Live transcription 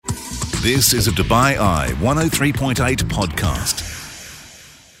This is a Dubai Eye 103.8 podcast.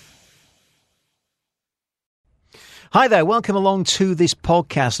 Hi there, welcome along to this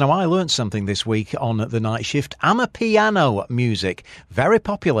podcast. Now, I learned something this week on The Night Shift. Amapiano music, very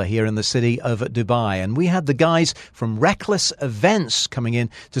popular here in the city of Dubai. And we had the guys from Reckless Events coming in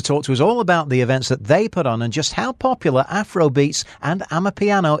to talk to us all about the events that they put on and just how popular Afrobeats and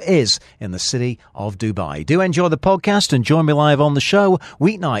Amapiano is in the city of Dubai. Do enjoy the podcast and join me live on the show,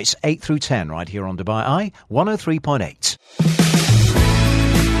 weeknights 8 through 10, right here on Dubai Eye 103.8.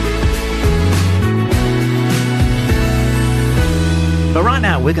 But right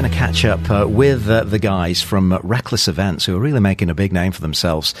now, we're going to catch up with the guys from Reckless Events, who are really making a big name for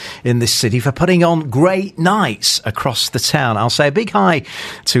themselves in this city for putting on great nights across the town. I'll say a big hi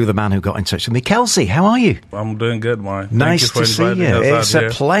to the man who got in touch with me. Kelsey, how are you? I'm doing good, Mike. Nice to see you. It's a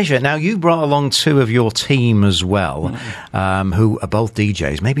pleasure. Now, you brought along two of your team as well, who are both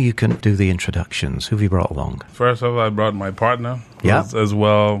DJs. Maybe you can do the introductions. Who have you brought along? First off, I brought my partner, as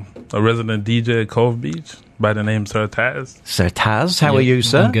well, a resident DJ at Cove Beach, by the name Sir Taz. Sir Taz, how are you,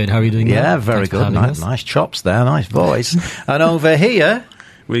 sir? I'm good. How are you doing? Yeah, very good. Nice chops there, nice voice. And over here,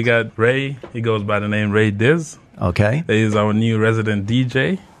 we got Ray. He goes by the name Ray Diz. Okay. He's our new resident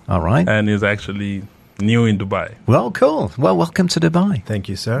DJ. All right. And he's actually new in Dubai. Well, cool. Well, welcome to Dubai. Thank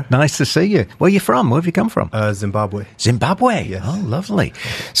you, sir. Nice to see you. Where are you from? Where have you come from? Zimbabwe. Zimbabwe? Yes. Oh, lovely.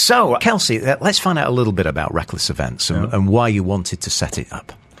 So, Kelsey, let's find out a little bit about Reckless Events and why you wanted to set it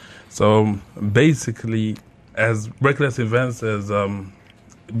up. So, basically, as Reckless Events is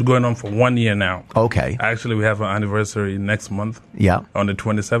going on for 1 year now. Okay. Actually, we have an anniversary next month. Yeah. On the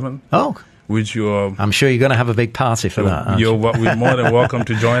 27th. Oh. Which you're... I'm sure you're going to have a big party for that. You're more than welcome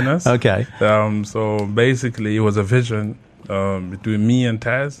to join us. Okay. So basically, it was a vision between me and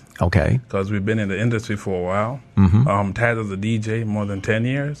Taz. Okay. Because we've been in the industry for a while. Mm-hmm. Taz is a DJ more than 10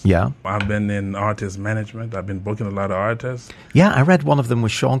 years. Yeah. I've been in artist management. I've been booking a lot of artists. Yeah, I read one of them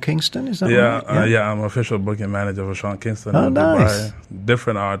was Sean Kingston. Is that right? Yeah, I'm official booking manager for Sean Kingston. Oh, in nice. Dubai.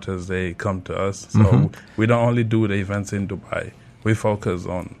 Different artists, they come to us. So we don't only do the events in Dubai. We focus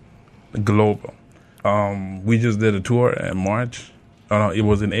on global. We just did a tour in March. It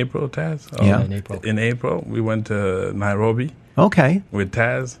was in April, Taz? In April. In April, we went to Nairobi. Okay. With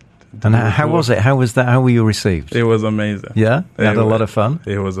Taz. And how was it? How was that? How were you received? It was amazing. Yeah? You had a lot of fun?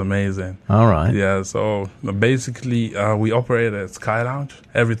 It was amazing. All right. Yeah, so basically, we operate at Sky Lounge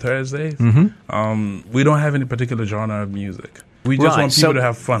every Thursday. We don't have any particular genre of music. We just want people to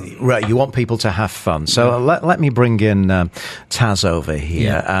have fun. Right, you want people to have fun. So let me bring in Taz over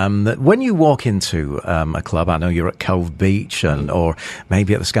here. Yeah. When you walk into a club, I know you're at Cove Beach or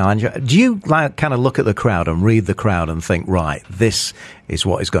maybe at the Sky Lounge, do you kind of look at the crowd and read the crowd and think, right, this is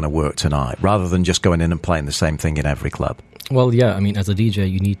what is going to work tonight, rather than just going in and playing the same thing in every club? Well, yeah, I mean, as a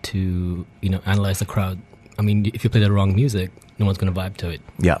DJ, you need to, analyze the crowd. I mean, if you play the wrong music, no one's going to vibe to it.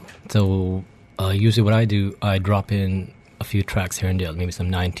 Yeah. So usually what I do, I drop in a few tracks here and there, maybe some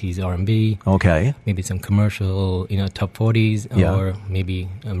 90s R&B. Okay. Maybe some commercial, top 40s, or maybe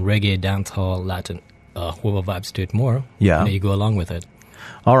reggae, dancehall, Latin, whoever vibes to it more. Yeah. You go along with it.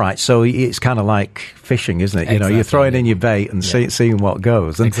 All right, so it's kind of like fishing, isn't it? Exactly. You're throwing in your bait and seeing what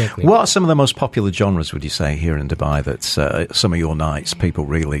goes. And exactly. What are some of the most popular genres, would you say, here in Dubai that some of your nights people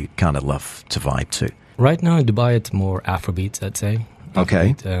really kind of love to vibe to? Right now in Dubai, it's more Afrobeats, I'd say.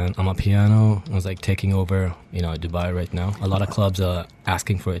 Okay. And Amapiano was taking over, Dubai right now. A lot of clubs are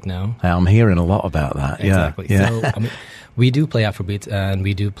asking for it now. I'm hearing a lot about that. Exactly. Yeah. So, I mean, we do play Afrobeats and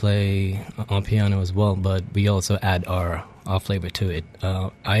we do play Amapiano as well, but we also add our flavor to it.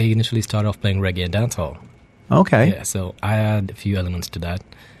 I initially started off playing reggae and dancehall. Okay. Yeah, so I add a few elements to that.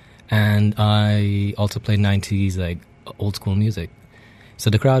 And I also play 90s, old school music. So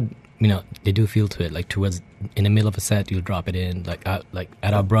the crowd, they do feel to it. Towards in the middle of a set, you'll drop it in. At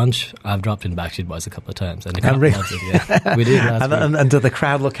our brunch, I've dropped in Backstreet Boys a couple of times, and the crowd loves it. Yeah, we did last week. And do the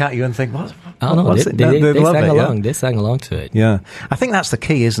crowd look at you and think, "What?" I don't know. What's They love sang it, along. Yeah? They sang along to it. Yeah, I think that's the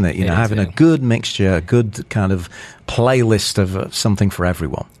key, isn't it? Having a good mixture, a good kind of playlist of something for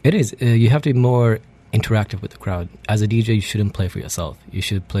everyone. It is. You have to be more interactive with the crowd. As a DJ, you shouldn't play for yourself. You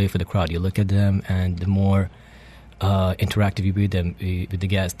should play for the crowd. You look at them, and the more interactive you be with them, with the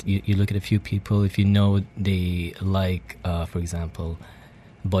guest, you look at a few people. If you know they like, for example,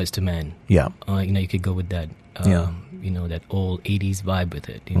 Boys to Men, you could go with that. That old 80s vibe with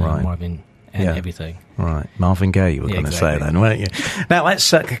it. Right. Marvin and everything. Right, Marvin Gaye, you were going to say then, weren't you? Now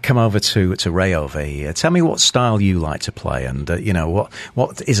let's come over to Ray over here. Tell me what style you like to play, and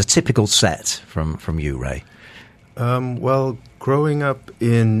what is a typical set from you, Ray? Well, growing up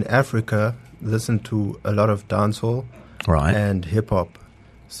in Africa, listened to a lot of dancehall and hip hop.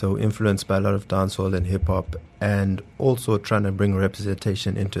 So influenced by a lot of dancehall and hip hop, and also trying to bring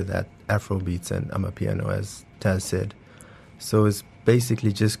representation into that Afrobeats and Amapiano, as Taz said. So it's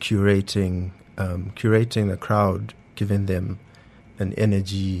basically just curating the crowd, giving them an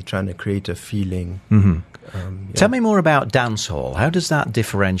energy, trying to create a feeling. Tell me more about dancehall. How does that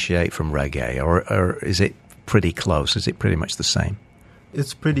differentiate from reggae, or is it pretty close? Is it pretty much the same?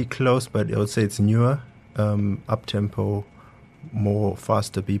 It's pretty close, but I would say it's newer, up-tempo, more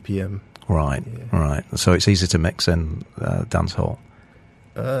faster BPM. Right, right. So it's easy to mix in dancehall.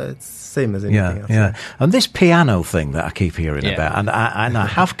 It's same as anything else. Yeah. And this piano thing that I keep hearing about, and I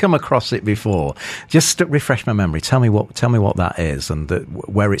have come across it before. Just to refresh my memory. Tell me what that is and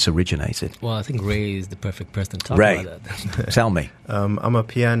where it's originated. Well, I think Ray is the perfect person to talk about that. Tell me.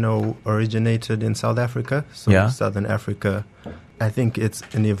 Amapiano originated in South Africa, so Southern Africa. I think it's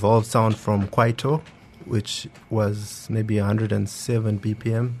an evolved sound from Kwaito, which was maybe 107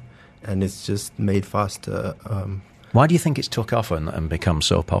 BPM, and it's just made faster. Why do you think it's took off and become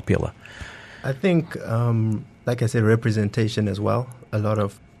so popular? I think, like I said, representation as well. A lot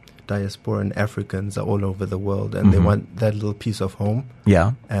of diasporan Africans are all over the world, and they want that little piece of home.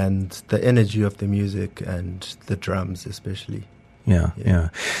 Yeah. And the energy of the music and the drums especially. Yeah.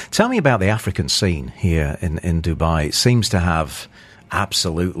 Tell me about the African scene here in Dubai. It seems to have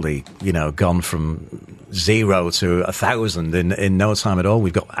absolutely, gone from 0 to 1,000 in no time at all.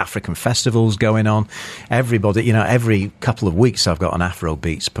 We've got African festivals going on. Everybody, every couple of weeks I've got an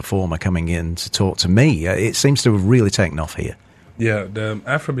Afrobeats performer coming in to talk to me. It seems to have really taken off here. Yeah, the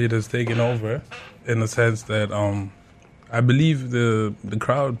Afrobeat has taken over in the sense that I believe the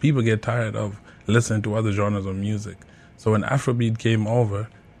crowd, people get tired of listening to other genres of music. So when Afrobeat came over,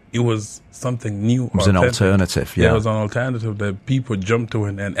 it was something new. It was an alternative, It was an alternative that people jumped to,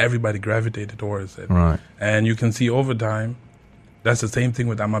 and everybody gravitated towards it. Right. And you can see over time, that's the same thing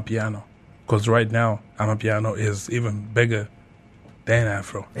with Amapiano. Because right now, Amapiano is even bigger than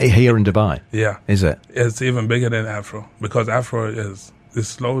Afro. Here in Dubai? Yeah. Is it? It's even bigger than Afro. Because Afro is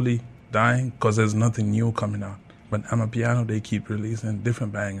slowly dying because there's nothing new coming out. But Amapiano, they keep releasing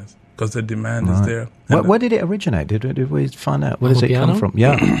different bangers. Because the demand is there. Where did it originate? Did we find out? Where does it come from?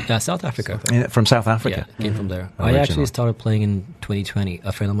 Yeah. South Africa. From South Africa? Yeah, it came from there. I actually started playing in 2020.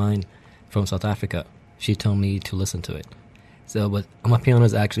 A friend of mine from South Africa, she told me to listen to it. So, but Amapiano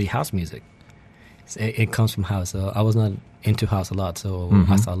is actually house music. It comes from house. So I was not into house a lot, so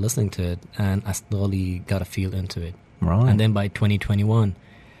I started listening to it, and I slowly got a feel into it. Right. And then by 2021,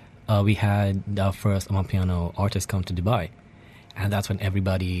 we had our first Amapiano artist come to Dubai. And that's when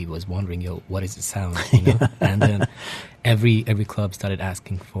everybody was wondering, what is the sound? And then every club started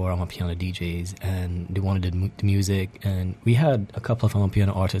asking for Amapiano DJs, and they wanted the music. And we had a couple of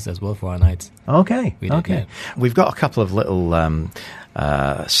Amapiano artists as well for our nights. Okay. We've got a couple of little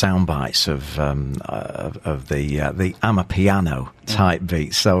sound bites of the Amapiano type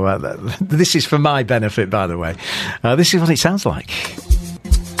beats. So this is for my benefit, by the way. This is what it sounds like.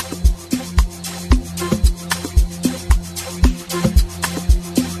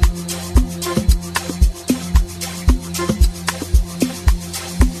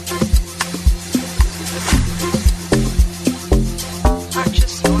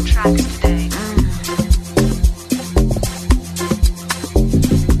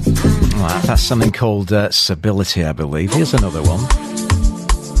 That's something called Stability, I believe. Here's another one.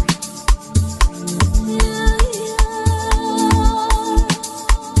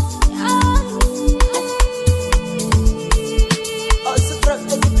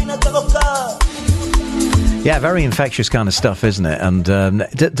 Yeah, very infectious kind of stuff, isn't it? And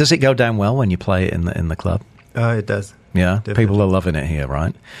does it go down well when you play it in the club? It does. Yeah, definitely. People are loving it here,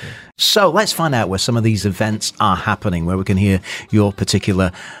 right? Yeah. So let's find out where some of these events are happening, where we can hear your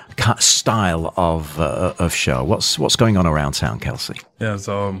particular style of show. What's going on around town, Kelsey? Yeah,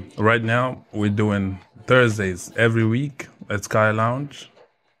 so right now we're doing Thursdays every week at Sky Lounge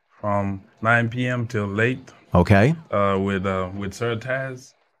from 9 p.m. till late. Okay. With Sir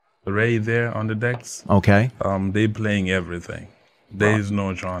Taz, Ray there on the decks. Okay. They playing everything. There's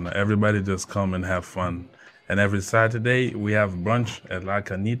no genre. Everybody just come and have fun. And every Saturday, we have brunch at La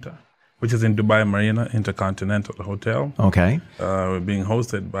Canita, which is in Dubai Marina Intercontinental Hotel. Okay. We're being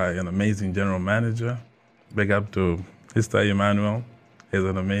hosted by an amazing general manager. Big up to Mr. Emmanuel. He's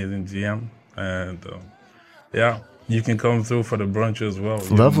an amazing GM. And, you can come through for the brunch as well.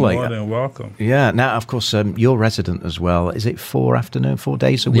 Lovely. You're more than welcome. Yeah. Now, of course, you're resident as well. Is it 4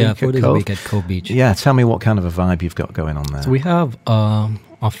 days a week? Yeah, 4 days a week at Cove Beach. Yeah. Tell me what kind of a vibe you've got going on there. So we have on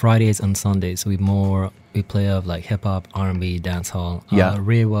Fridays and Sundays, so we play of like hip hop, R&B, dancehall.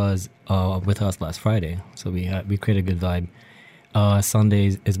 Ray was with us last Friday, so we created a good vibe.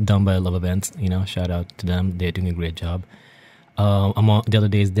 Sundays is done by Love Events. Shout out to them. They're doing a great job. The other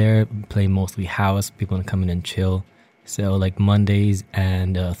days there, play mostly house. People want to come in and chill. So like Mondays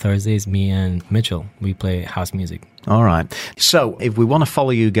and Thursdays, me and Mitchell, we play house music. All right. So if we want to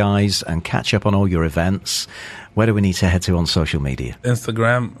follow you guys and catch up on all your events, where do we need to head to on social media?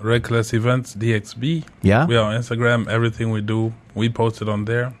 Instagram, Reckless Events, DXB. Yeah? We are on Instagram. Everything we do, we post it on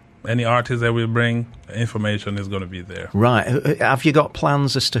there. Any artists that we bring, information is going to be there. Right. Have you got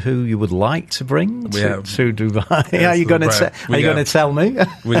plans as to who you would like to bring to Dubai? Are you going to tell me?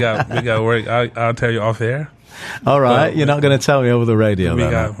 we got work. I'll tell you off air. All right. You're not going to tell me over the radio. We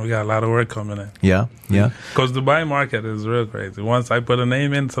got a lot of work coming in. Yeah. Because Dubai market is real crazy. Once I put a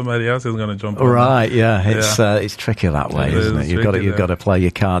name in, somebody else is going to jump on. Right. Yeah. It's tricky that way, isn't it? You've got to play your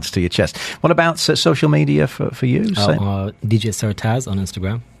cards to your chest. What about social media for you? DJ Sertaz on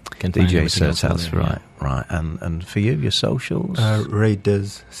Instagram. DJ Sertaz, right. And for you, your socials?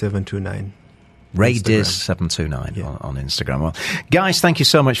 Raidiz729. Raidiz729 on Instagram. Well, guys, thank you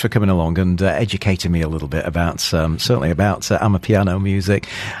so much for coming along and educating me a little bit about, certainly about Amapiano music.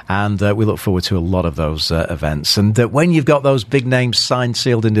 And we look forward to a lot of those events. And when you've got those big names signed,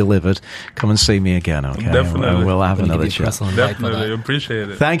 sealed and delivered, come and see me again, okay? Definitely. And we'll have another chat. Definitely. Appreciate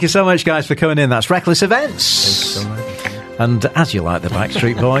it. Thank you so much, guys, for coming in. That's Reckless Events. Thanks so much. And as you like the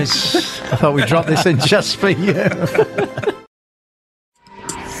Backstreet Boys, I thought we'd drop this in just for you.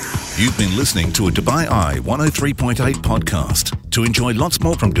 You've been listening to a Dubai Eye 103.8 podcast. To enjoy lots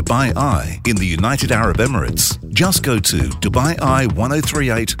more from Dubai Eye in the United Arab Emirates, just go to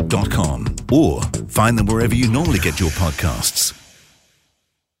DubaiEye1038.com or find them wherever you normally get your podcasts.